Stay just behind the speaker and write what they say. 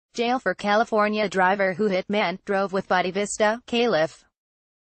Jail for California driver who hit man, drove with body. Vista, Calif.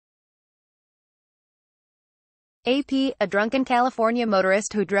 AP, a drunken California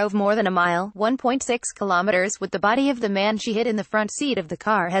motorist who drove more than a mile, 1.6 kilometers, with the body of the man she hit in the front seat of the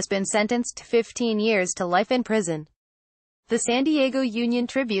car has been sentenced to 15 years to life in prison. The San Diego Union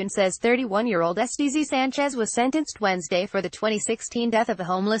Tribune says 31-year-old SDZ Sanchez was sentenced Wednesday for the 2016 death of a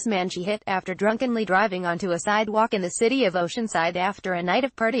homeless man she hit after drunkenly driving onto a sidewalk in the city of Oceanside after a night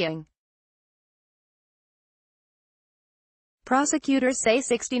of partying. Prosecutors say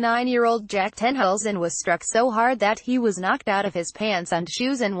 69-year-old Jack Tenhulzen was struck so hard that he was knocked out of his pants and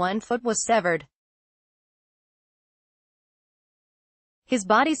shoes and one foot was severed. His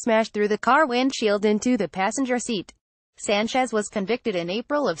body smashed through the car windshield into the passenger seat. Sanchez was convicted in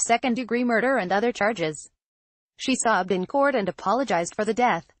April of second-degree murder and other charges. She sobbed in court and apologized for the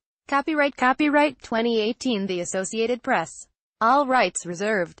death. Copyright 2018 The Associated Press. All rights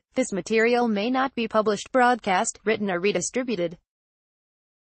reserved. This material may not be published, broadcast, written or redistributed.